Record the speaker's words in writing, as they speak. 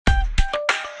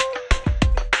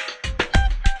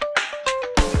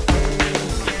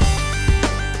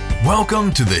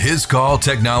Welcome to the His Call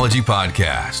Technology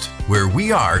Podcast, where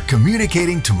we are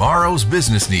communicating tomorrow's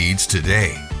business needs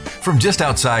today. From just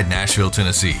outside Nashville,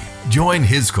 Tennessee, join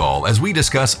His Call as we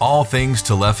discuss all things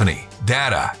telephony,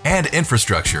 data, and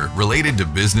infrastructure related to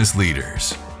business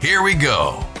leaders. Here we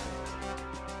go.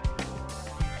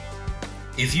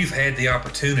 If you've had the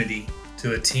opportunity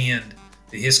to attend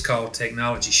the His Call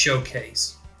Technology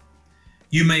Showcase,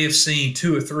 you may have seen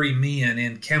 2 or 3 men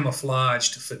in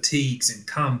camouflaged fatigues and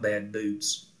combat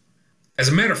boots. As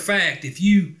a matter of fact, if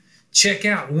you check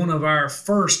out one of our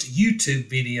first YouTube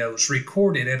videos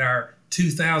recorded at our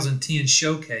 2010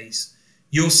 showcase,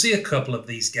 you'll see a couple of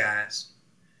these guys.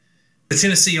 The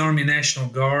Tennessee Army National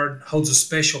Guard holds a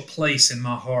special place in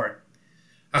my heart.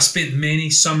 I spent many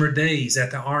summer days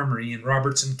at the Armory in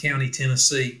Robertson County,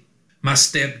 Tennessee. My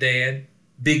stepdad,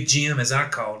 Big Jim as I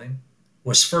called him,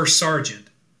 was first sergeant,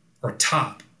 or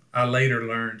top, I later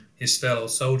learned his fellow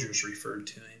soldiers referred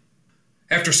to him.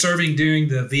 After serving during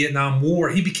the Vietnam War,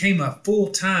 he became a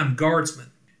full-time guardsman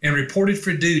and reported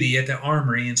for duty at the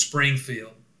Armory in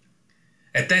Springfield.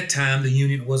 At that time, the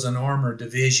unit was an armored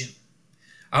division.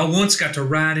 I once got to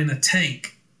ride in a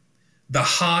tank. The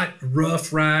hot,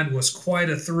 rough ride was quite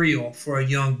a thrill for a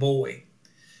young boy,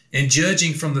 and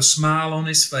judging from the smile on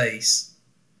his face,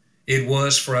 it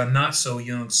was for a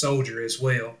not-so-young soldier as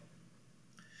well.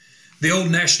 The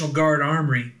old National Guard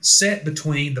Armory sat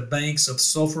between the banks of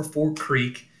Sulphur Fork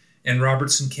Creek and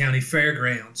Robertson County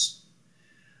Fairgrounds.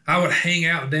 I would hang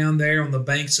out down there on the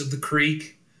banks of the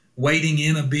creek, wading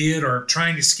in a bit or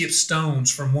trying to skip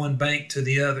stones from one bank to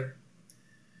the other.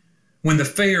 When the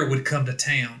fair would come to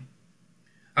town,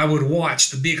 I would watch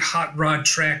the big hot rod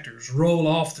tractors roll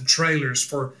off the trailers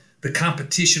for the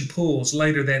competition pulls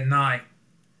later that night.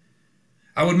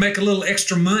 I would make a little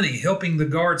extra money helping the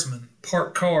guardsmen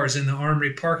park cars in the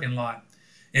Armory parking lot,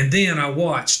 and then I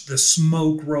watched the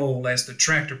smoke roll as the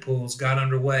tractor pulls got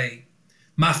underway.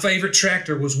 My favorite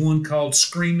tractor was one called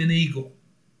Screaming Eagle.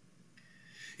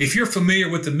 If you're familiar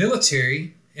with the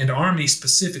military, and Army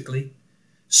specifically,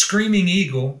 Screaming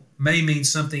Eagle may mean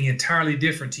something entirely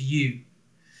different to you.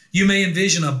 You may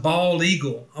envision a bald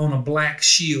eagle on a black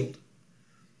shield.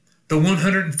 The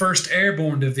 101st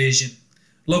Airborne Division,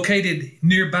 located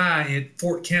nearby at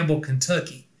Fort Campbell,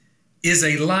 Kentucky, is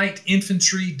a light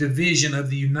infantry division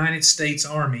of the United States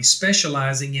Army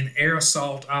specializing in air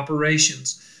assault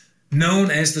operations. Known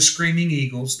as the Screaming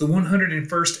Eagles, the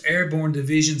 101st Airborne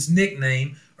Division's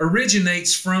nickname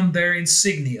originates from their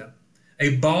insignia,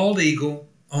 a bald eagle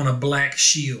on a black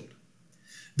shield.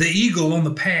 The eagle on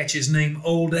the patch is named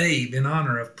Old Abe in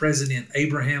honor of President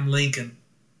Abraham Lincoln.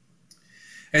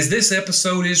 As this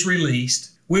episode is released,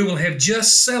 we will have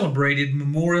just celebrated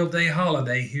Memorial Day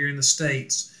holiday here in the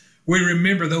States. We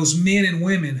remember those men and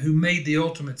women who made the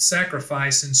ultimate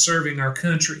sacrifice in serving our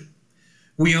country.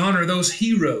 We honor those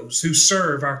heroes who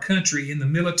serve our country in the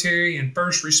military and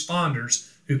first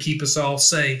responders who keep us all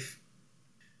safe.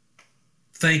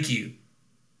 Thank you.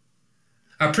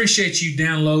 I appreciate you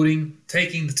downloading,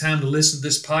 taking the time to listen to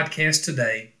this podcast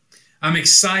today. I'm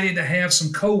excited to have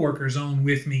some coworkers on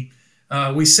with me.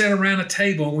 We sat around a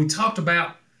table and we talked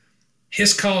about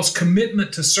His Call's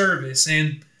commitment to service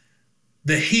and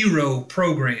the HERO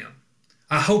program.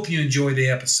 I hope you enjoy the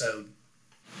episode.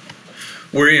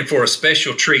 We're in for a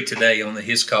special treat today on the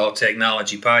His Call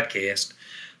Technology Podcast.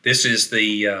 This is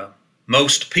the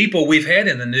most people we've had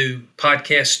in the new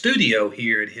podcast studio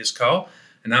here at His Call,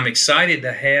 and I'm excited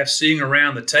to have sitting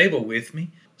around the table with me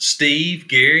Steve,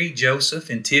 Gary, Joseph,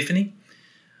 and Tiffany.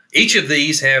 Each of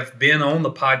these have been on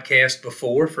the podcast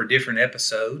before for different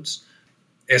episodes.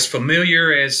 As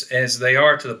familiar as they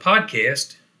are to the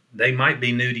podcast, they might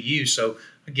be new to you, so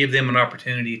I give them an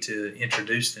opportunity to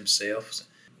introduce themselves.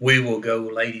 We will go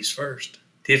ladies first.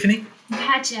 Tiffany?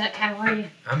 Hi, Chuck. How are you?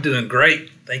 I'm doing great.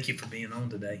 Thank you for being on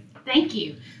today. Thank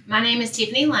you. My name is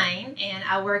Tiffany Lane, and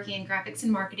I work in graphics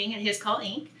and marketing at His Call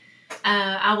Inc.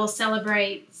 I will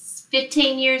celebrate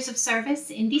 15 years of service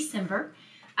in December.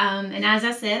 And as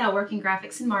I said, I work in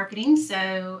graphics and marketing,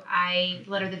 so I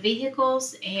letter the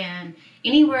vehicles, and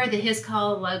anywhere the His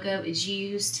Call logo is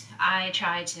used, I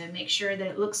try to make sure that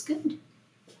it looks good.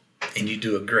 And you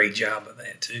do a great job of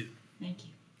that, too. Thank you.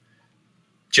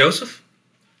 Joseph?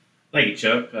 Thank you,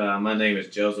 Chuck. My name is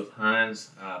Joseph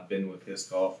Hines. I've been with His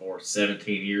Call for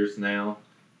 17 years now.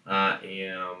 I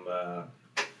am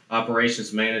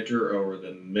operations manager over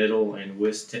the Middle and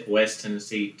West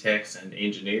Tennessee techs and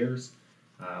engineers.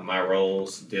 My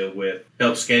roles deal with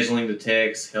help scheduling the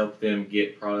techs, help them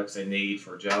get products they need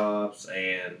for jobs,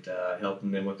 and helping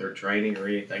them with their training or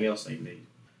anything else they need.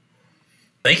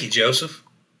 Thank you, Joseph.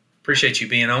 Appreciate you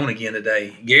being on again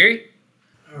today. Gary?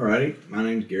 All righty. My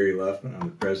name's Gary Luffman. I'm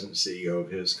the president and CEO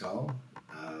of His Call.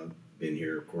 I've been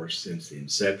here, of course, since the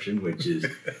inception, which is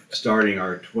starting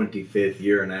our 25th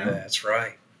year now. That's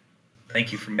right.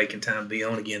 Thank you for making time to be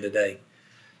on again today.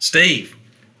 Steve.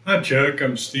 Hi, Chuck.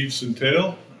 I'm Steve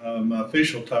Centel. My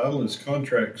official title is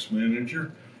Contracts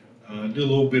Manager. I do a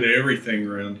little bit of everything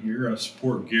around here. I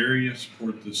support Gary. I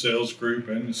support the sales group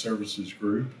and the services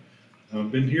group. I've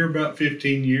been here about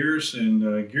 15 years,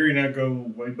 and Gary and I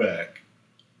go way back.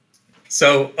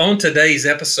 So on today's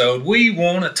episode, we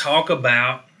want to talk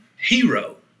about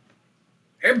hero.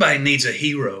 Everybody needs a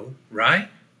hero, right?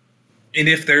 And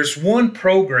if there's one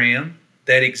program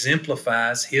that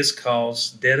exemplifies His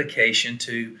Call's dedication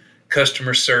to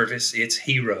customer service, it's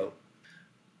Hero.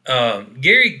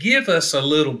 Gary, give us a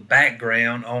little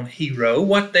background on Hero.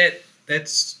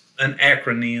 That's an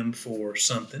acronym for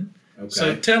something. Okay.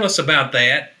 So tell us about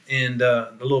that and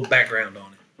a little background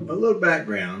on it. A little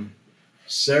background.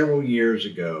 Several years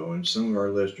ago, and some of our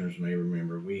listeners may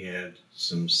remember, we had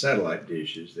some satellite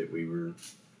dishes that we were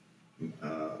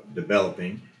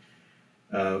developing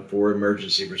for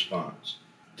emergency response.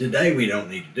 Today, we don't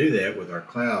need to do that with our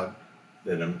cloud,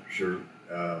 that I'm sure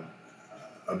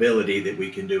ability that we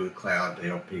can do with cloud to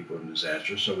help people in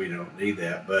disasters, so we don't need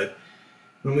that. But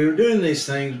when we were doing these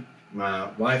things, my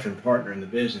wife and partner in the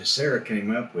business, Sarah,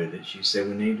 came up with it. She said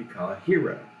we need to call it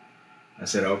HERO. I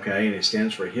said, okay, and it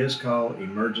stands for His Call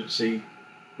Emergency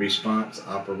Response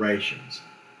Operations.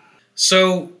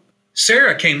 So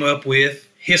Sarah came up with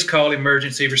His Call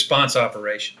Emergency Response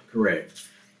Operation. Correct.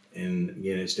 And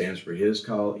again, it stands for His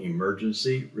Call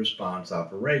Emergency Response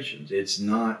Operations. It's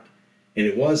not, and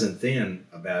it wasn't then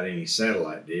about any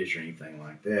satellite dish or anything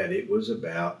like that. It was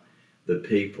about the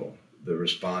people, the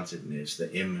responsiveness,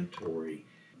 the inventory,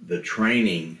 the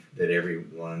training that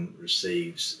everyone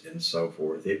receives, and so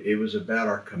forth. It was about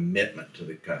our commitment to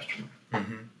the customer.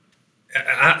 Mm-hmm.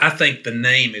 I think the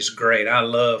name is great. I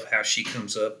love how she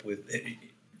comes up with it.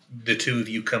 The two of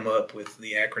you come up with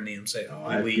the acronyms that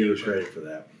I we give use. her credit for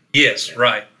that one. Yes, Yeah.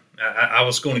 right. I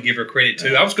was going to give her credit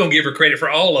too. I was going to give her credit for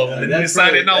all of them, and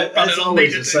decided no. That's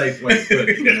always a safe way to put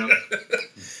it, you know.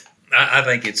 I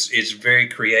think it's very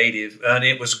creative, and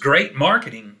it was great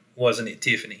marketing, wasn't it,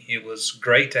 Tiffany? It was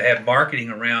great to have marketing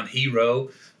around Hero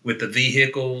with the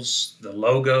vehicles, the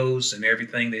logos, and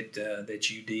everything that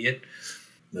you did.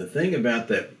 The thing about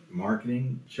that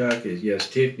marketing, Chuck, is yes,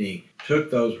 Tiffany took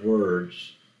those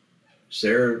words.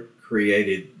 Sarah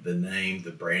created the name,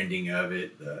 the branding of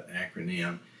it, the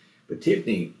acronym, but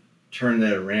Tiffany turned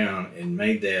that around and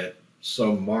made that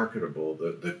so marketable.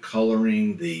 The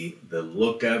coloring, the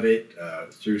look of it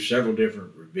through several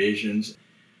different revisions.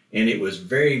 And it was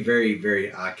very, very,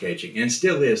 very eye-catching, and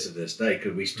still is to this day,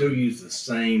 because we still use the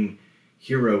same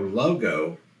Hero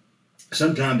logo.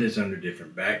 Sometimes it's under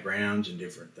different backgrounds and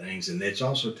different things, and it's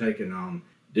also taken on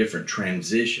different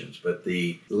transitions. But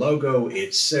the logo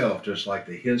itself, just like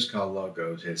the His Call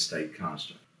logos, has stayed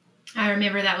constant. I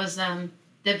remember that was the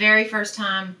very first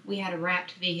time we had a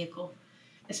wrapped vehicle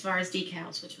as far as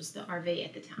decals, which was the RV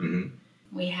at the time. Mm-hmm.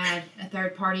 We had a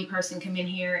third-party person come in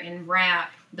here and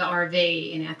wrap the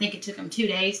RV, and I think it took them 2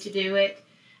 days to do it,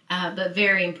 but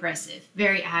very impressive,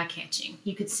 very eye-catching.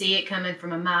 You could see it coming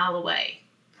from a mile away.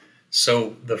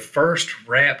 So the first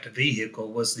wrapped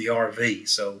vehicle was the RV.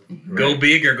 So Mm-hmm. Go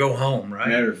big or go home, right?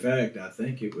 Matter of fact, I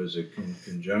think it was a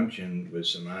conjunction with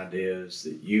some ideas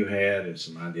that you had and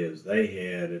some ideas they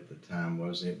had at the time,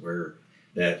 wasn't it, where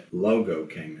that logo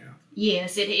came out?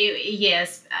 Yes,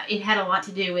 it had a lot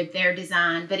to do with their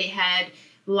design, but it had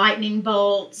lightning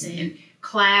bolts and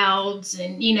clouds,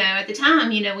 and at the time,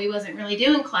 we wasn't really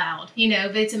doing cloud,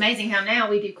 but it's amazing how now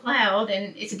we do cloud,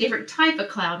 and it's a different type of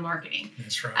cloud marketing.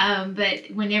 That's right.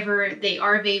 But whenever the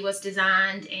RV was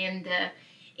designed and the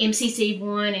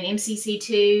MCC1 and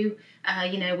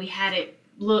MCC2, we had it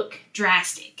look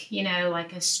drastic,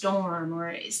 like a storm or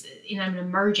an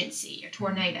emergency, a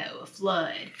tornado, a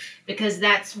flood, because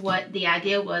that's what the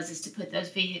idea was, is to put those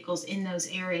vehicles in those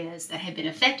areas that had been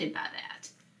affected by that.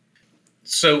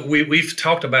 So we've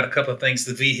talked about a couple of things,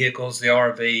 the vehicles, the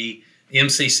RV,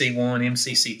 MCC1,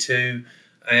 MCC2,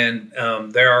 and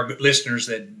there are listeners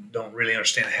that don't really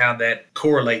understand how that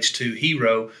correlates to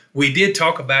Hero. We did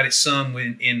talk about it some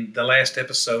in the last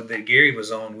episode that Gary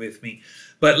was on with me,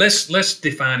 but let's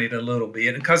define it a little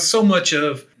bit, because so much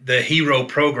of the Hero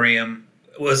program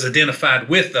was identified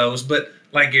with those, but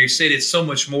like Gary said, it's so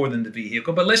much more than the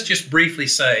vehicle. But let's just briefly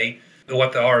say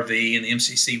what the RV and the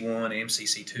MCC1 and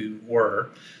MCC2 were.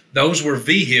 Those were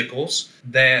vehicles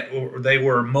they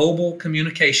were mobile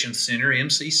communications center,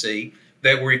 MCC,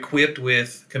 that were equipped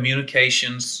with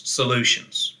communications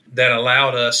solutions. that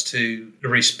allowed us to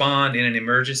respond in an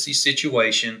emergency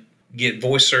situation, get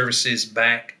voice services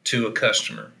back to a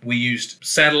customer. We used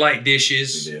satellite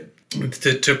dishes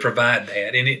to provide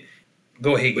that. And it,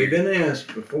 go ahead, Gary. We've been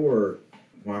asked before,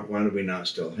 why do we not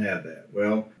still have that?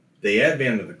 Well, the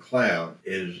advent of the cloud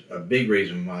is a big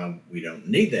reason why we don't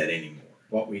need that anymore.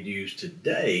 What we use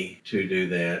today to do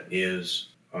that is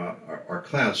our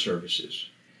cloud services.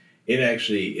 It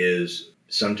actually is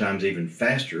sometimes even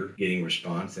faster getting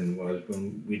response than it was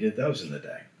when we did those in the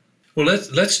day. Well,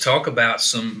 let's talk about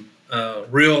some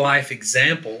real life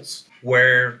examples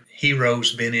where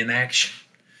Hero's been in action.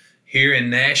 Here in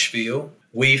Nashville,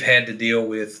 we've had to deal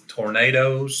with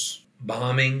tornadoes,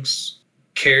 bombings,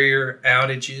 carrier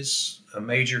outages. A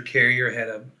major carrier had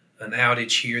an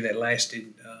outage here that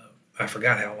lasted, I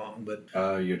forgot how long, but...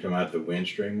 You're talking about the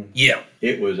Windstream one? Yeah.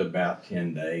 It was about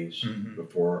 10 days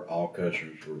before all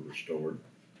customers were restored.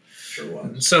 Sure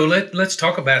was. So let's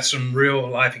talk about some real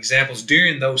life examples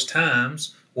during those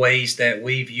times, ways that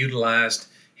we've utilized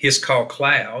HisCall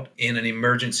Cloud in an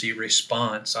emergency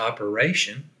response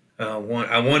operation.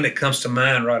 One that comes to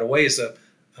mind right away is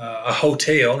a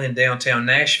hotel in downtown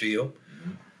Nashville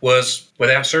was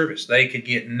without service. They could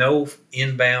get no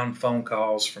inbound phone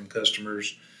calls from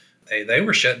customers. They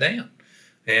were shut down,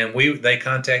 and they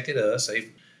contacted us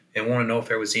and wanted to know if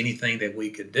there was anything that we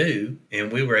could do,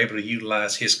 and we were able to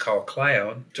utilize HisCall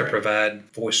Cloud to provide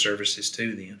voice services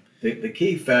to them. The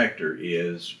key factor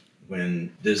is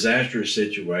when disastrous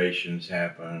situations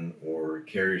happen or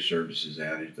carrier services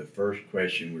outage, the first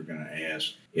question we're going to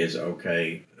ask is,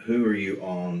 okay, who are you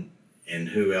on and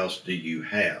who else do you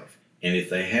have? And if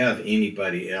they have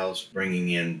anybody else bringing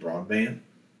in broadband,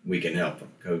 we can help them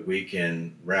because we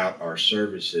can route our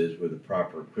services with the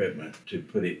proper equipment to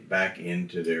put it back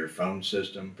into their phone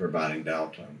system, providing dial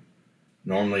tone.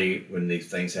 Normally, when these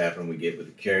things happen, we get with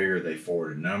the carrier, they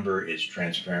forward a number, it's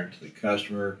transparent to the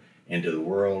customer and to the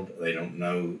world, they don't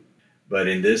know. But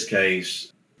in this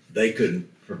case, they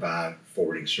couldn't provide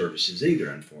forwarding services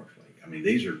either, unfortunately. I mean,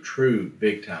 these are true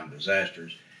big-time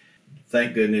disasters.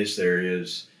 Thank goodness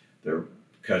their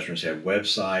customers have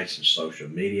websites and social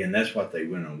media, and that's what they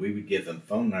went on. We would give them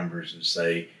phone numbers and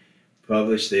say,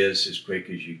 publish this as quick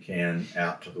as you can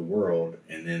out to the world,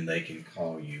 and then they can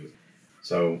call you.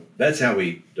 So that's how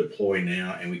we deploy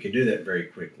now, and we can do that very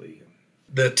quickly.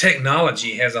 The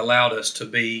technology has allowed us to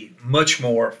be much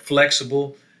more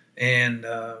flexible and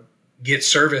get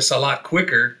service a lot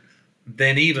quicker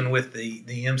than even with the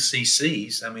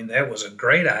MCCs. I mean, that was a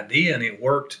great idea and it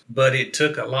worked, but it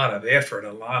took a lot of effort,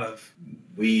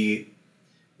 We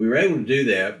were able to do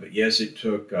that, but yes, it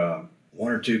took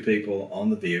one or two people on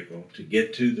the vehicle to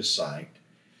get to the site,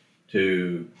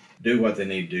 to do what they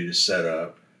need to do to set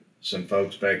up, some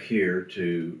folks back here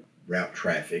to route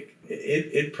traffic.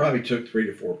 It probably took 3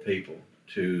 to 4 people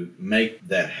to make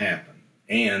that happen,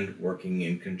 and working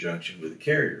in conjunction with the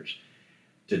carriers.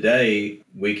 Today,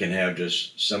 we can have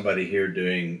just somebody here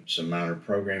doing some minor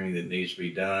programming that needs to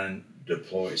be done,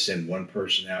 send one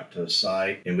person out to a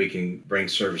site, and we can bring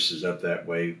services up that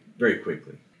way very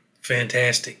quickly.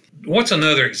 Fantastic. What's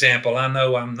another example? I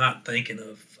know I'm not thinking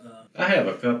of. I have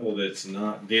a couple that's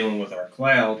not dealing with our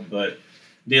cloud, but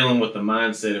dealing with the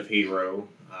mindset of Hero.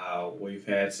 We've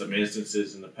had some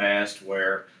instances in the past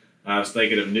where I was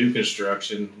thinking of new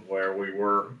construction where we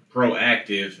were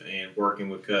proactive in working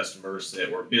with customers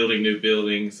that were building new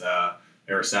buildings.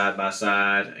 They were side by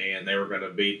side and they were going to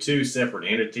be 2 separate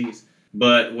entities.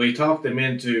 But we talked them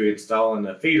into installing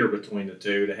a feeder between the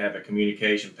two to have a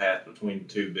communication path between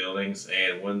the 2 buildings.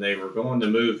 And when they were going to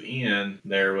move in,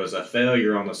 there was a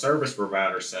failure on the service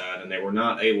provider side and they were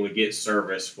not able to get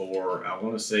service for, I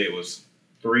want to say it was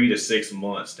 3 to 6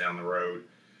 months down the road.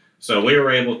 So we were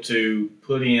able to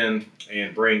put in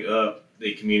and bring up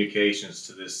the communications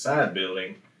to this side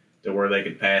building to where they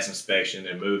could pass inspection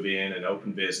and move in and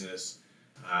open business.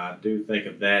 I do think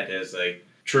of that as a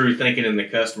true thinking in the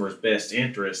customer's best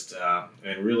interest,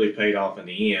 and really paid off in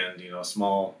the end. A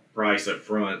small price up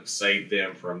front saved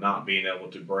them from not being able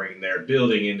to bring their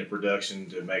building into production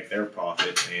to make their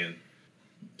profit, and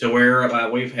to where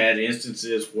we've had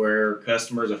instances where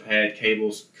customers have had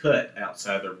cables cut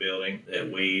outside their building that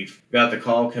we've got the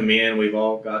call come in, we've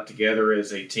all got together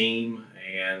as a team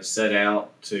and set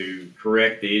out to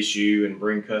correct the issue and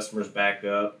bring customers back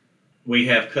up. We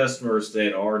have customers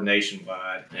that are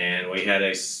nationwide, and we had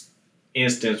a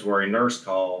instance where a nurse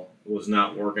call was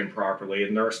not working properly. A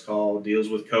nurse call deals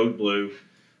with code blue,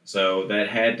 so that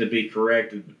had to be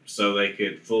corrected so they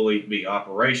could fully be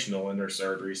operational in their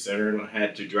surgery center, and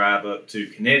had to drive up to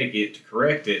Connecticut to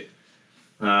correct it.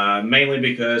 Mainly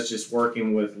because just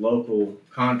working with local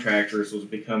contractors was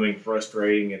becoming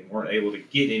frustrating and weren't able to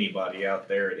get anybody out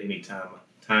there at any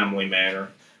timely manner.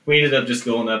 We ended up just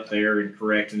going up there and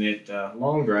correcting it.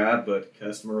 Long drive, but the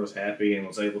customer was happy and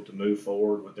was able to move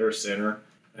forward with their center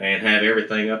and have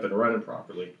everything up and running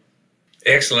properly.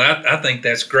 Excellent. I think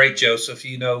that's great, Joseph.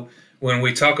 When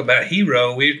we talk about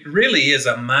Hero, it really is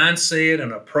a mindset,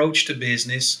 an approach to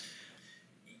business.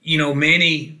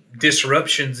 Many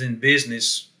disruptions in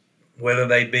business, whether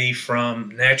they be from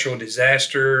natural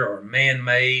disaster or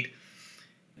man-made,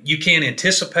 you can't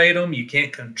anticipate them, you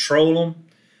can't control them,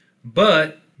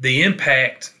 but the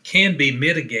impact can be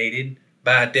mitigated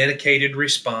by a dedicated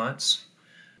response,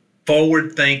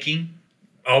 forward thinking,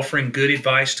 offering good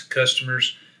advice to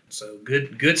customers. So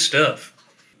good stuff.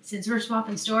 Since we're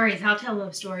swapping stories, I'll tell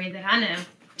a story that I know.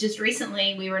 Just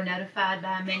recently, we were notified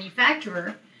by a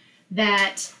manufacturer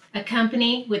that a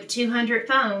company with 200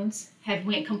 phones had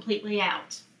went completely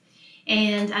out.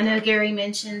 And I know Gary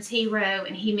mentions Hero,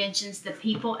 and he mentions the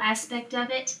people aspect of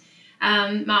it.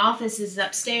 My office is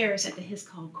upstairs at the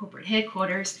HisCall corporate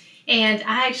headquarters, and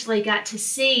I actually got to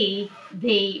see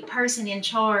the person in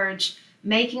charge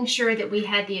making sure that we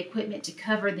had the equipment to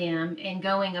cover them and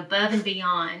going above and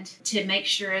beyond to make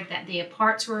sure that the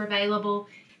parts were available.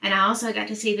 And I also got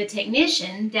to see the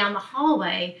technician down the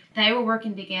hallway. They were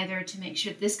working together to make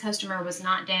sure this customer was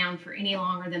not down for any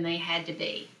longer than they had to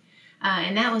be.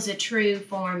 And that was a true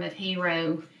form of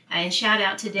Hero. And shout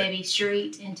out to Debbie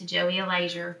Street and to Joey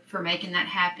Alazier for making that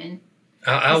happen.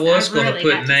 I was going to really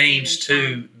put names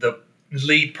to the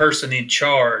lead person in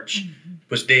charge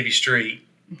was Debbie Street,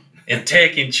 and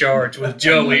tech in charge was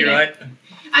Joey, right?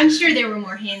 I'm sure there were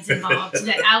more hands involved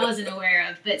that I wasn't aware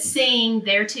of, but seeing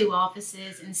their two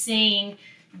offices and seeing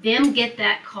them get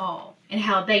that call and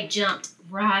how they jumped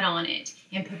right on it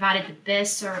and provided the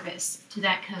best service to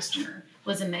that customer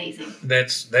was amazing.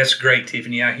 That's great,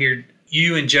 Tiffany. I hear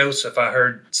you and Joseph, I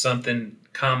heard something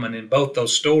common in both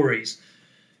those stories.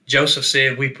 Joseph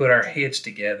said we put our heads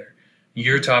together.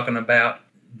 You're talking about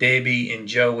Debbie and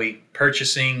Joey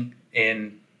purchasing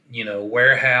and,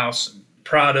 warehouse, and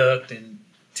product, and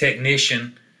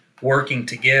technician working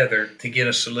together to get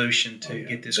a solution to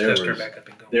get this customer back up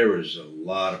and going. There was a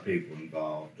lot of people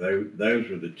involved. Those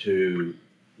were the two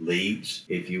leads,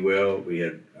 if you will. We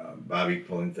had Bobby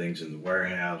pulling things in the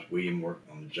warehouse. William worked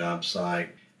on the job site.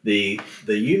 The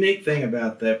unique thing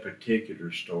about that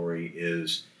particular story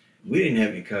is we didn't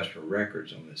have any customer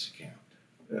records on this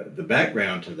account. The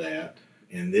background to that,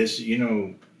 and this,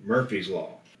 Murphy's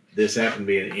Law, this happened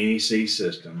to be an NEC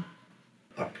system.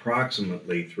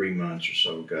 Approximately 3 months or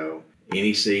so ago,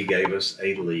 NEC gave us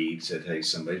a lead, said, hey,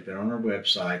 somebody's been on our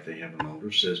website, they have an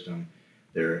older system,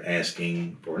 they're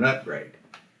asking for an upgrade.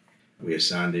 We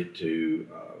assigned it to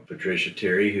Patricia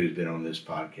Terry, who's been on this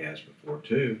podcast before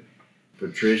too.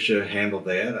 Patricia handled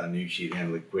that. I knew she'd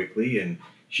handle it quickly, and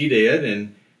she did,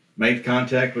 and made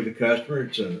contact with the customer.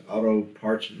 It's an auto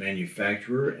parts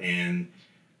manufacturer, and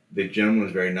the gentleman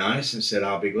was very nice and said,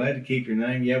 I'll be glad to keep your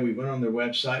name. Yeah, we went on their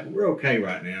website. We're okay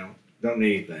right now. Don't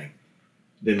need anything.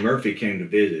 Then Murphy came to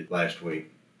visit last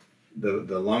week.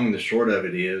 The long and the short of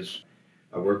it is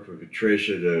I worked with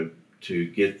Patricia to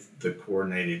get the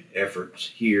coordinated efforts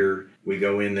here. We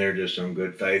go in there just on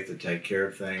good faith to take care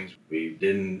of things. We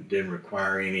didn't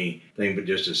require anything but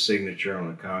just a signature on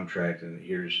a contract, and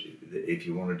here's, if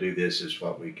you want to do this, is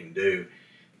what we can do.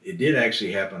 It did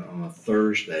actually happen on a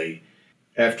Thursday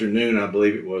afternoon, I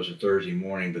believe it was, a Thursday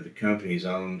morning, but the company's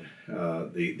owned,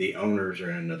 the owners are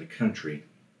in another country,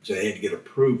 so they had to get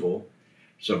approval.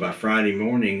 So by Friday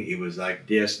morning, it was like,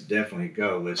 yes, definitely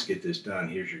go. Let's get this done.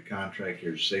 Here's your contract.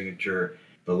 Here's your signature.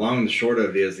 The long and the short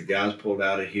of it is the guys pulled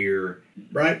out of here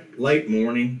right late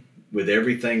morning with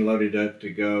everything loaded up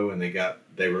to go, and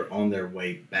they were on their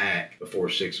way back before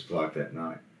 6 o'clock that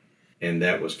night. And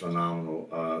that was phenomenal.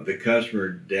 The customer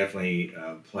definitely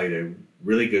played a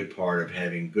really good part of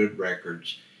having good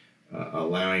records,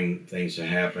 allowing things to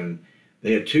happen.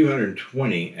 They had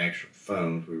 220 actual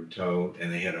phones, we were told,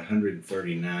 and they had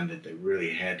 139 that they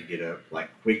really had to get up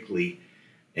quickly.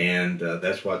 And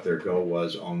that's what their goal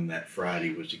was on that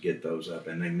Friday, was to get those up.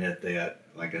 And they met that,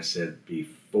 like I said,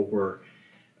 before,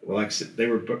 like I said, they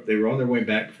were on their way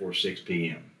back before 6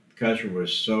 p.m. The customer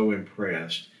was so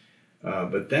impressed.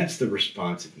 But that's the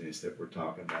responsiveness that we're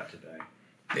talking about today.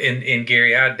 And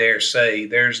Gary, I dare say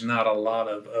there's not a lot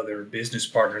of other business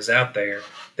partners out there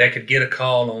that could get a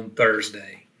call on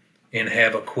Thursday and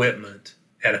have equipment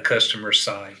at a customer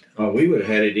site. We would have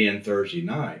had it in Thursday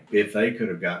night if they could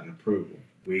have gotten approval.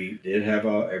 We did have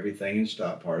everything in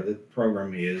stock. Part of the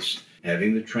program is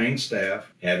having the trained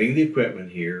staff, having the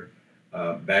equipment here,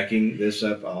 backing this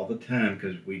up all the time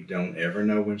because we don't ever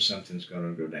know when something's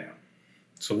going to go down.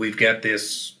 So we've got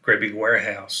this great big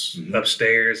warehouse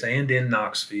upstairs and in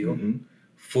Knoxville,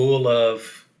 full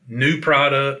of new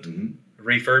product,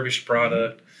 refurbished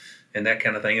product, and that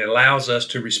kind of thing. It allows us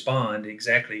to respond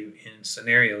exactly in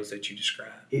scenarios that you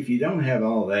described. If you don't have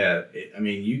all that,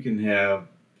 you can have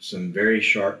some very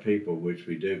sharp people, which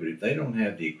we do, but if they don't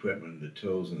have the equipment, the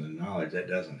tools, and the knowledge, that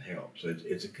doesn't help. So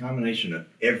it's a combination of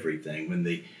everything. When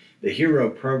the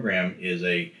HERO program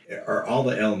are all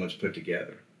the elements put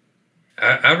together.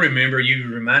 I remember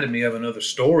you reminded me of another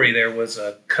story. There was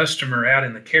a customer out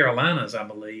in the Carolinas, I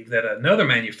believe, that another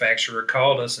manufacturer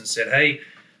called us and said, hey,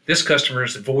 this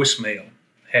customer's voicemail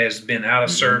has been out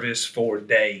of service for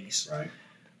days. Right.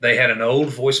 They had an old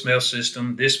voicemail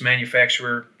system. This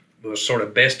manufacturer was sort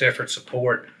of best effort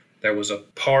support. There was a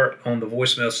part on the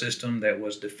voicemail system that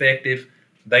was defective.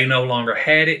 They no longer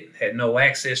had it, had no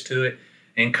access to it,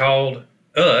 and called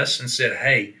us and said,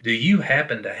 hey, do you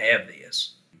happen to have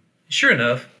this? Sure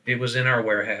enough, it was in our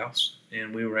warehouse,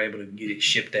 and we were able to get it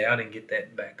shipped out and get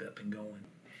that back up and going.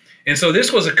 And so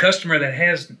this was a customer that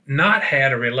has not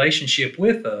had a relationship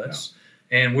with us,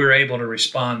 and we're able to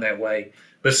respond that way.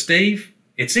 But Steve,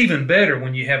 it's even better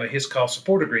when you have a HISCAL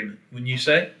support agreement, wouldn't you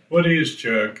say? What is,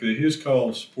 Chuck? The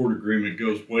HISCAL support agreement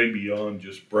goes way beyond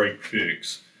just break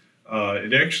fix.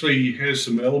 It actually has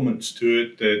some elements to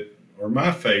it that are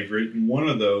my favorite, and one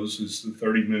of those is the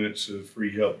 30 minutes of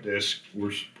free help desk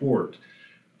for support.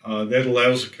 That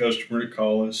allows the customer to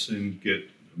call us and get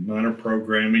minor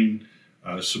programming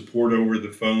support over the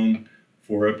phone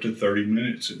for up to 30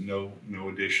 minutes at no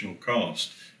additional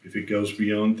cost. If it goes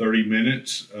beyond 30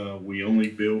 minutes, we only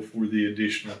bill for the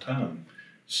additional time.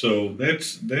 So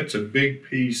that's a big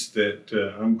piece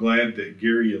that I'm glad that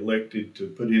Gary elected to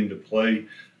put into play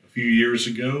a few years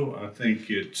ago. I think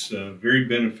it's very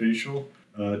beneficial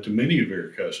to many of our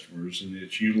customers, and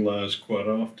it's utilized quite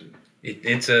often.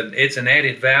 It's an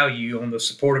added value on the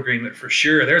support agreement for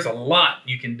sure. There's a lot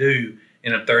you can do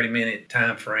in a 30-minute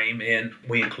time frame, and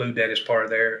we include that as part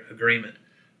of their agreement.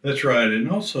 That's right.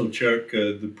 And also, Chuck,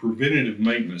 the preventative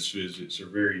maintenance visits are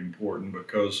very important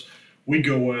because we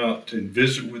go out and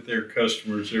visit with their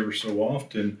customers ever so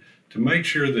often to make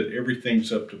sure that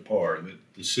everything's up to par, that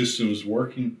the system is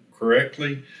working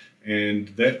correctly, and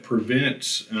that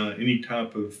prevents any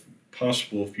type of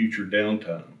possible future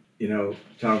downtime.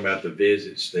 Talking about the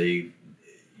visits, Steve,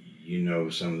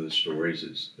 some of the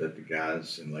stories that the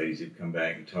guys and ladies have come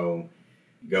back and told.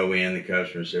 Go in, the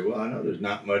customer say, well, I know there's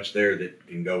not much there that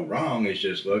can go wrong. It's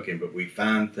just looking. But we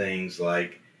find things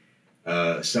like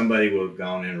somebody will have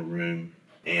gone in a room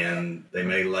and they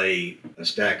may lay a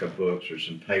stack of books or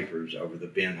some papers over the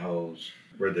bin holes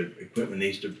where the equipment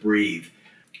needs to breathe.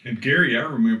 And Gary, I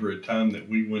remember a time that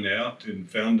we went out and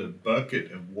found a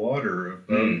bucket of water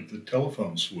above the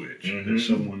telephone switch that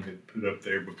someone had put up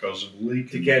there because of a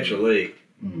leak. To catch a leak.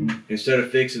 Instead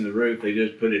of fixing the roof, they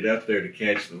just put it up there to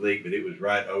catch the leak, but it was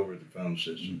right over the phone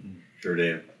system. Sure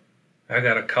did. I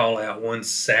got a call out one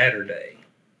Saturday.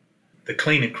 The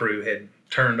cleaning crew had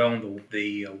turned on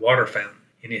the water fountain,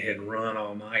 and it had run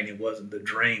all night. The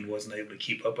drain wasn't able to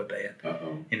keep up with that.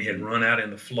 And it had run out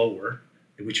in the floor,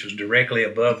 which was directly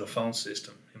above the phone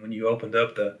system. And when you opened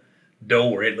up the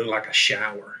door, it looked like a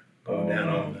shower going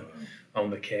down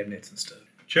on the cabinets and stuff.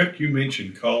 Chuck, you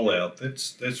mentioned call out.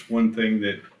 That's one thing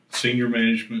that senior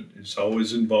management is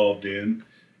always involved in.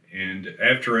 And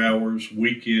after hours,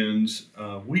 weekends,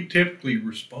 we typically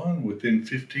respond within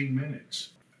 15 minutes.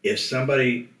 If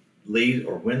somebody leaves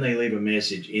or when they leave a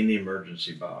message in the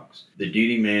emergency box, the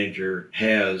duty manager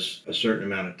has a certain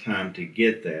amount of time to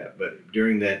get that. But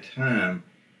during that time,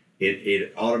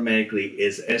 it automatically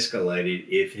is escalated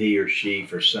if he or she,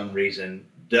 for some reason,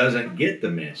 doesn't get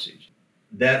the message.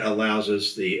 That allows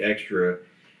us the extra,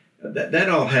 that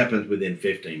all happens within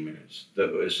 15 minutes.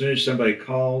 As soon as somebody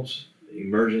calls,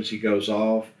 emergency goes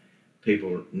off,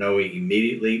 people know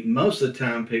immediately. Most of the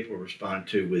time, people respond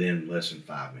to within less than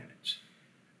 5 minutes.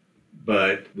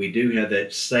 But we do have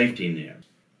that safety net.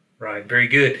 Right, very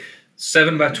good.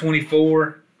 7x24,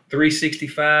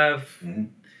 365.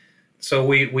 So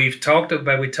we talked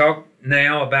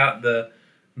now about the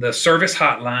service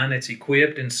hotline that's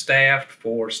equipped and staffed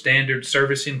for standard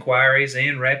service inquiries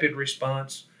and rapid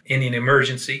response in an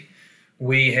emergency.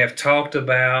 We have talked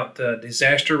about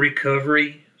disaster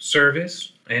recovery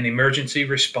service and emergency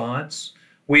response.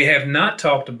 We have not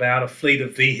talked about a fleet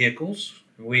of vehicles.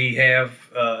 We have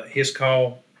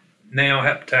HISCAL now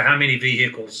up to how many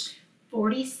vehicles?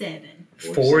 47.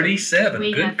 47.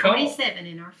 We Good have call. 47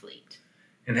 in our fleet.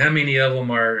 And how many of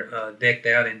them are decked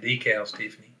out in decals,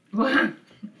 Tiffany?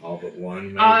 All but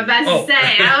one, maybe. Oh, I was about to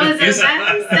say. I was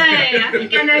about to say. I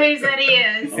think I know who that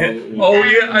is. All but one. Oh,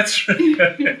 yeah, that's right.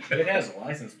 It has a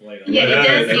license plate on Yeah, it. it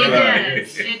does. That's It right.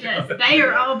 does. It does. They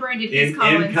are all branded his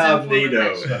call in some form or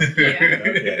Incognito. fashion. Yeah.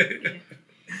 Okay.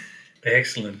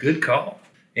 Excellent. Good call.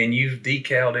 And you've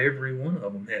decaled every one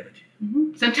of them, haven't you?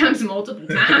 Mhm. Sometimes multiple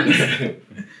times.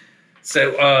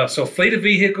 So fleet of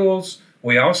vehicles.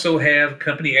 We also have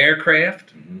company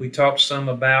aircraft. Mhm. We talked some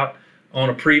about on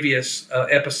a previous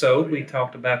episode. We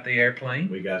talked about the airplane.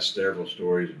 We got several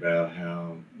stories about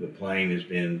how the plane has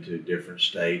been to different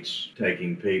states,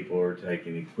 taking people or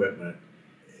taking equipment.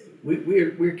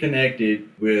 We're connected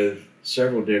with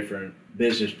several different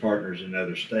business partners in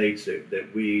other states that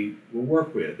we will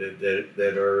work with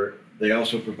they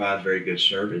also provide very good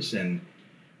service,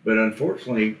 but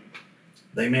unfortunately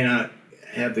they may not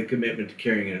have the commitment to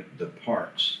carrying the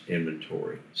parts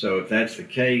inventory. So if that's the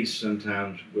case,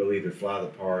 sometimes we'll either fly the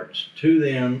parts to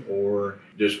them or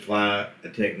just fly a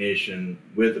technician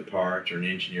with the parts or an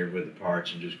engineer with the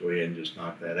parts and just go ahead and just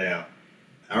knock that out.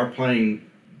 Our plane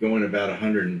going about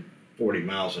 140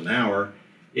 miles an hour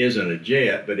isn't a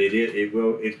jet, but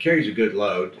it carries a good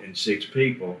load and 6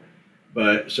 people.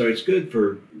 But so it's good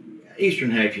for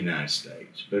eastern half United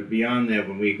States. But beyond that,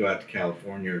 when we go out to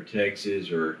California or Texas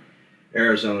or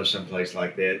Arizona, someplace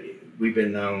like that, we've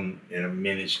been known in a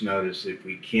minute's notice if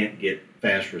we can't get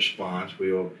fast response,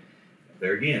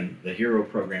 there again, the HERO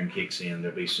program kicks in.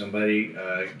 There'll be somebody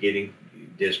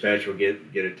dispatch will get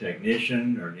a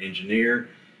technician or an engineer.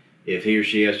 If he or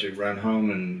she has to run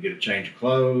home and get a change of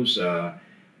clothes, all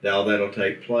that'll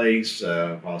take place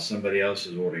while somebody else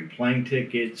is ordering plane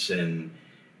tickets, and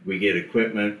we get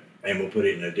equipment and we'll put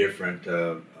it in a different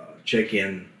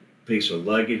check-in piece of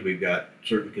luggage. We've got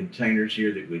certain containers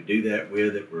here that we do that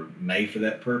with that were made for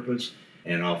that purpose,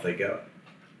 and off they go.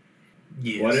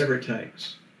 Yes. Whatever it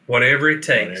takes. Whatever it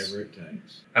takes. Whatever it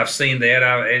takes. I've seen that.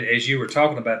 As you were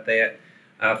talking about that,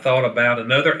 I thought about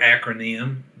another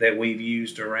acronym that we've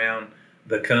used around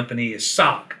the company is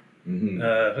SOC. Mm-hmm.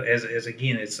 As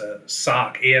again, it's a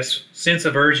SOC. S, sense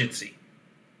of urgency,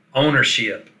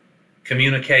 ownership,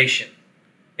 communication,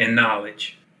 and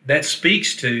knowledge. That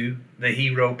speaks to the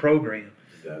HERO program.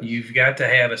 You've got to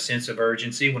have a sense of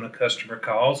urgency when a customer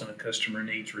calls and a customer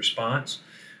needs response.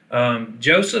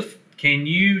 Joseph, can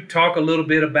you talk a little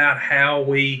bit about how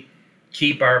we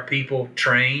keep our people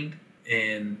trained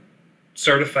and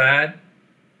certified?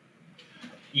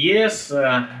 Yes,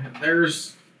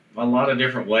 there's a lot of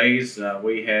different ways.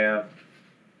 We have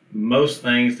most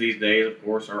things these days, of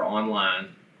course, are online.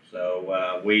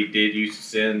 So we did used to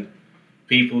send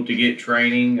people to get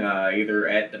training either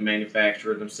at the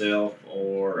manufacturer themselves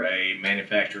or a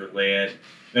manufacturer-led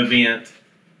event.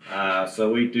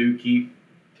 So we do keep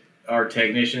our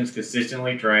technicians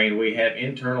consistently trained. We have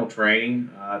internal training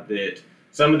that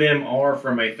some of them are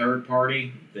from a third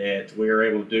party that we are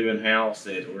able to do in-house,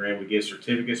 that we're able to get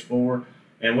certificates for.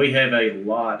 And we have a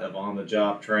lot of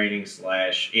on-the-job training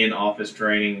 / in-office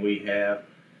training. We have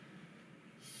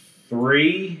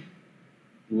 3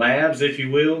 labs, if you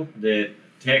will, that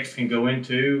techs can go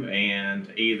into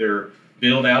and either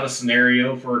build out a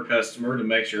scenario for a customer to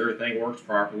make sure everything works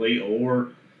properly, or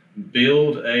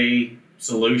build a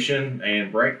solution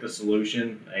and break the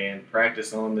solution and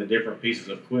practice on the different pieces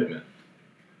of equipment.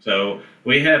 So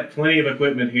we have plenty of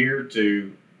equipment here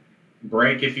to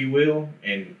break, if you will,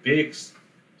 and fix.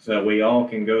 So we all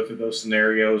can go through those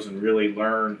scenarios and really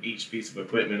learn each piece of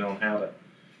equipment on how to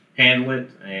handle it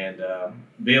and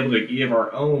be able to give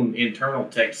our own internal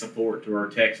tech support to our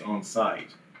techs on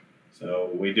site. So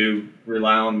we do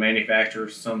rely on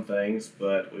manufacturers some things,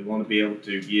 but we want to be able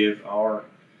to give our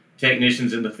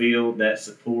technicians in the field that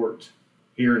support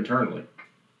here internally.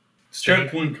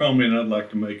 Chuck, one comment I'd like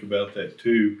to make about that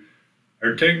too.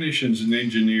 Our technicians and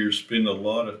engineers spend a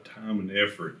lot of time and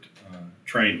effort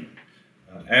training,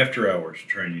 after hours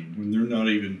training when they're not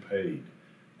even paid.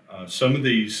 Some of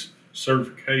these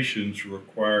certifications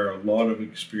require a lot of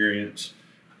experience.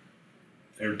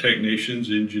 Our technicians,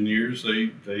 engineers,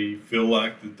 they feel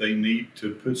like that they need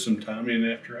to put some time in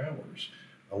after hours.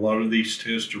 A lot of these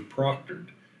tests are proctored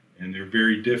and they're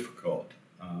very difficult,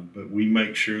 but we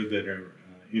make sure that our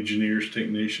engineers,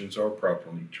 technicians are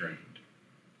properly trained.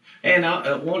 And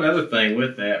one other thing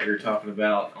with that, you're talking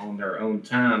about on their own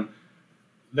time,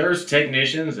 there's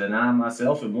technicians, and I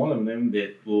myself am one of them,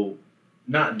 that will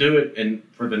not do it and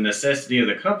for the necessity of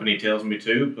the company tells me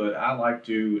to, but I like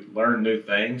to learn new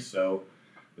things. So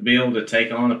to be able to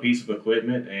take on a piece of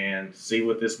equipment and see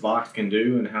what this box can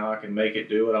do and how I can make it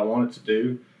do what I want it to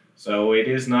do. So it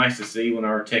is nice to see when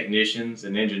our technicians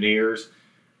and engineers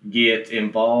get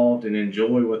involved and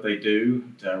enjoy what they do,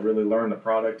 to really learn the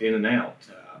product in and out.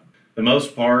 The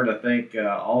most part, I think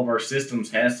all of our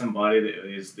systems has somebody that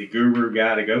is the guru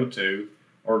guy to go to,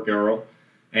 or girl,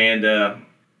 and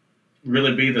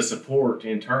really be the support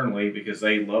internally, because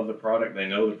they love the product, they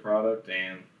know the product,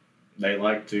 and they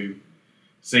like to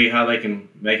see how they can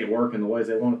make it work in the ways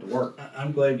they want it to work.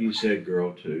 I'm glad you said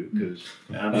girl too, because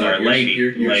I'm sorry, lady.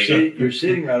 You're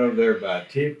sitting right over there by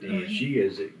Tiffany, and she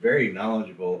is very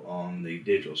knowledgeable on the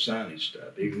digital signage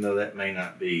stuff, even though that may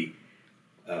not be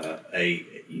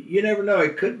you never know,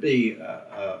 it could be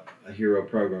a hero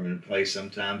program in place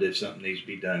sometimes if something needs to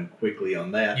be done quickly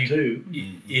on that too.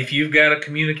 If you've got to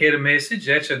communicate a message,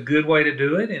 that's a good way to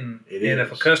do it. And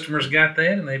if a customer's got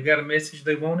that and they've got a message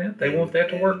they want that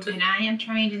to work too. And I am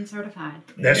trained and certified.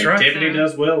 That's right. Tiffany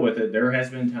does well with it. There has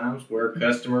been times where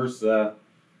customers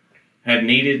have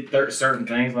needed certain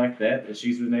things like that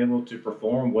she's been able to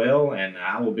perform well. And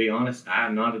I will be honest, I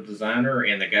am not a designer,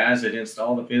 and the guys that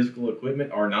install the physical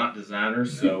equipment are not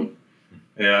designers. So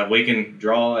we can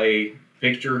draw a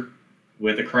picture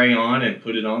with a crayon and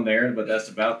put it on there, but that's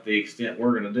about the extent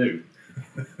we're going to do.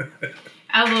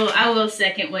 I will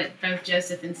second what both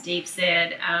Joseph and Steve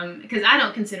said, because I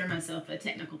don't consider myself a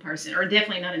technical person, or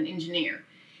definitely not an engineer.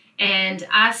 And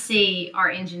I see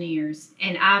our engineers,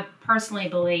 and I personally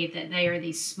believe that they are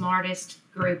the smartest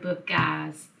group of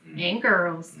guys and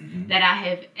girls that I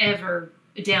have ever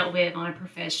dealt with on a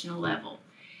professional level.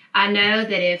 I know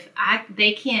that if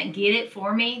they can't get it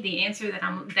for me, the answer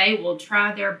they will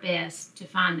try their best to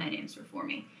find that answer for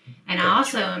me. And I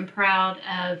also am proud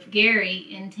of Gary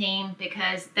and team,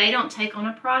 because they don't take on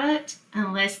a product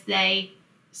unless they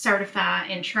certify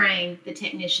and train the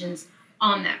technicians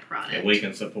on that product. And we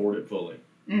can support it fully.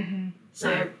 Mm-hmm.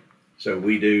 So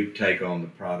we do take on the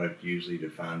product usually to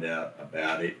find out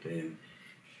about it, and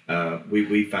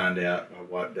we find out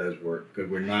what does work, because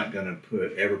we're not going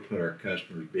to ever put our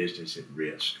customers' business at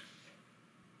risk.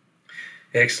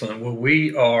 Excellent. Well,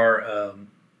 we are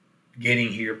getting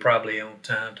here probably on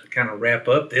time to kind of wrap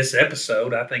up this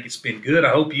episode. I think it's been good.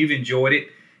 I hope you've enjoyed it.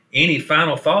 Any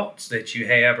final thoughts that you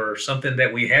have, or something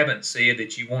that we haven't said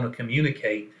that you want to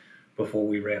communicate before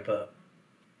we wrap up?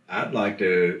 I'd like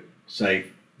to say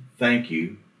thank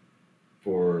you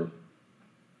for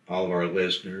all of our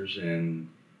listeners and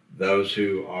those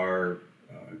who are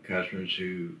customers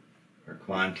who our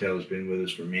clientele has been with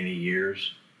us for many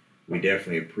years. We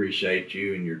definitely appreciate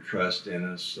you and your trust in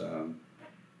us,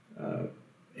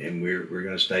 and we're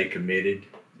going to stay committed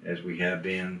as we have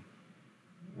been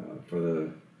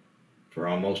for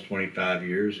almost 25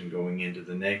 years and going into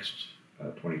the next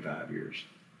 25 years.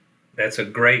 That's a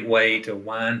great way to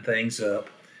wind things up.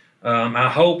 I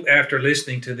hope after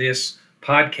listening to this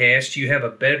podcast, you have a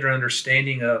better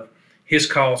understanding of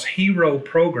Hiscall's Hero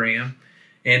program,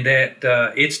 and that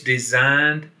it's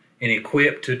designed and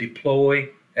equipped to deploy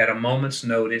at a moment's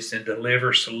notice and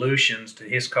deliver solutions to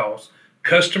Hiscall's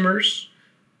customers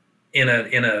in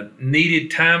a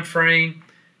needed time frame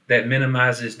that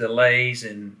minimizes delays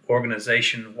and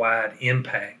organization-wide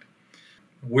impact.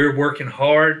 We're working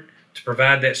hard to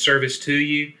provide that service to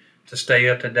you, to stay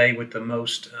up to date with the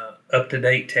most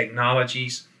up-to-date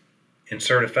technologies, and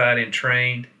certified and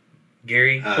trained.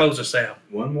 Gary, close us out.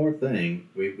 One more thing.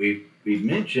 We've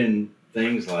mentioned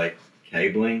things like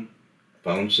cabling,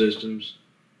 phone systems,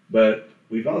 but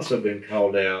we've also been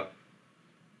called out.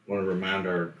 I want to remind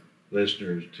our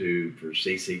listeners for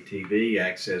CCTV,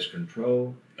 access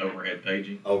control, overhead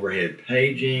paging.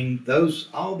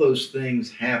 All those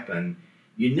things happen.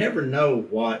 You never know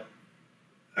what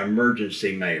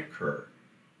emergency may occur.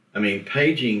 I mean,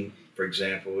 paging, for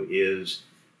example, is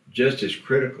just as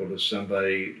critical to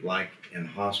somebody like in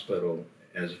hospital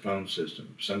as a phone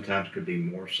system. Sometimes could be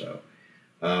more so.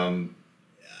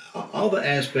 All the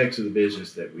aspects of the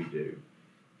business that we do,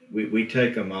 we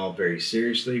take them all very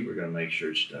seriously. We're going to make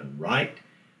sure it's done right.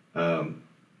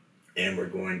 And we're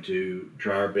going to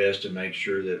try our best to make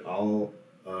sure that all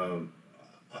of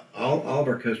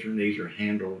our customer needs are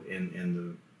handled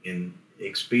in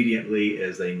expediently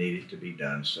as they need it to be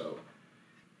done. So,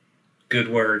 good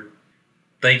word.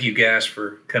 Thank you guys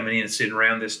for coming in and sitting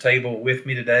around this table with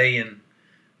me today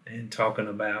and talking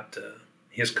about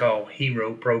Hiscall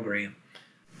Hero program.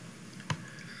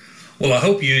 Well, I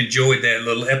hope you enjoyed that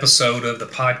little episode of the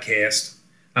podcast.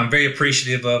 I'm very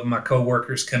appreciative of my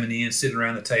coworkers coming in, sitting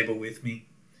around the table with me.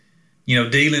 You know,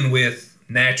 dealing with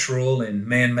natural and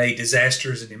man-made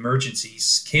disasters and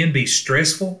emergencies can be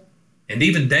stressful and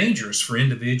even dangerous for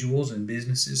individuals and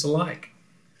businesses alike.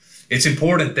 It's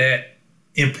important that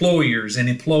employers and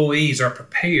employees are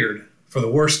prepared for the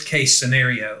worst-case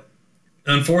scenario.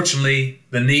 Unfortunately,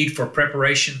 the need for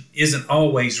preparation isn't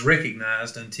always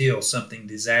recognized until something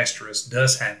disastrous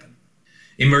does happen.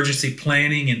 Emergency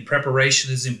planning and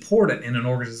preparation is important in an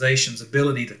organization's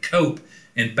ability to cope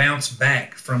and bounce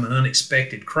back from an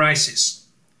unexpected crisis.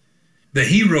 The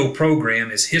HERO program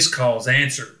is Hiscall's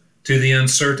answer to the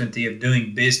uncertainty of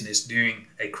doing business during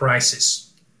a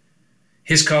crisis.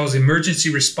 Hiscall's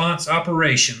emergency response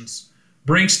operations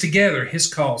brings together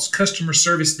Hiscall's customer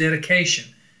service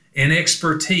dedication and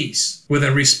expertise with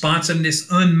a responsiveness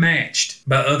unmatched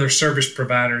by other service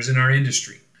providers in our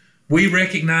industry. We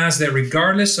recognize that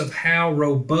regardless of how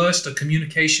robust a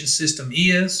communication system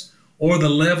is or the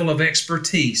level of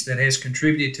expertise that has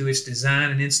contributed to its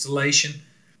design and installation,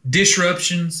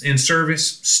 disruptions in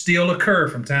service still occur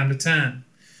from time to time.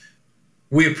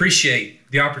 We appreciate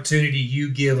the opportunity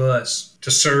you give us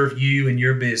to serve you and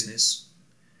your business.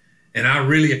 And I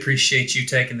really appreciate you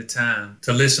taking the time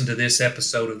to listen to this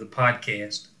episode of the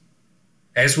podcast.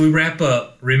 As we wrap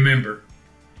up, remember,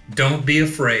 don't be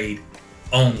afraid,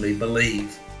 only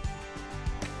believe.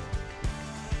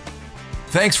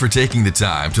 Thanks for taking the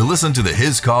time to listen to the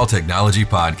Hiscall Technology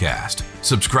Podcast.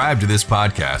 Subscribe to this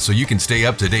podcast so you can stay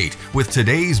up to date with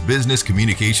today's business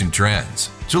communication trends.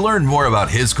 To learn more about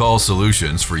Hiscall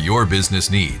solutions for your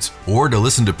business needs or to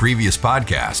listen to previous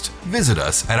podcasts, visit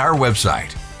us at our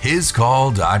website,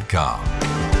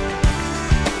 hiscall.com.